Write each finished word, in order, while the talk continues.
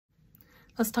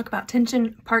Let's talk about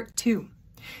tension part 2.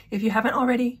 If you haven't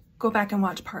already, go back and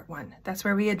watch part 1. That's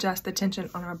where we adjust the tension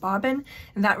on our bobbin,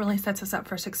 and that really sets us up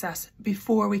for success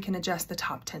before we can adjust the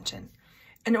top tension.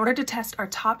 In order to test our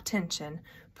top tension,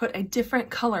 put a different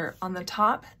color on the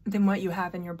top than what you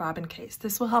have in your bobbin case.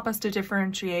 This will help us to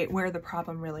differentiate where the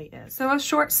problem really is. So a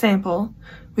short sample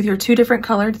with your 2 different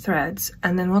colored threads,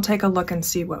 and then we'll take a look and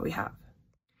see what we have.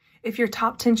 If your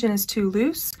top tension is too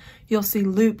loose, you'll see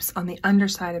loops on the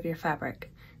underside of your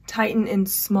fabric. Tighten in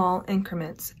small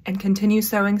increments and continue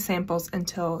sewing samples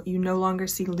until you no longer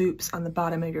see loops on the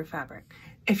bottom of your fabric.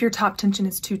 If your top tension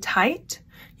is too tight,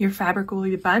 your fabric will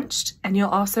be bunched and you'll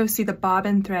also see the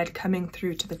bobbin thread coming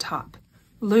through to the top.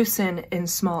 Loosen in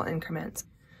small increments.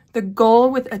 The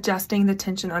goal with adjusting the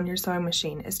tension on your sewing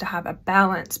machine is to have a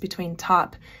balance between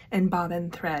top and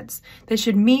bobbin threads. They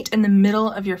should meet in the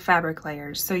middle of your fabric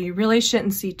layers, so you really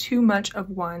shouldn't see too much of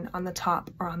one on the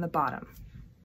top or on the bottom.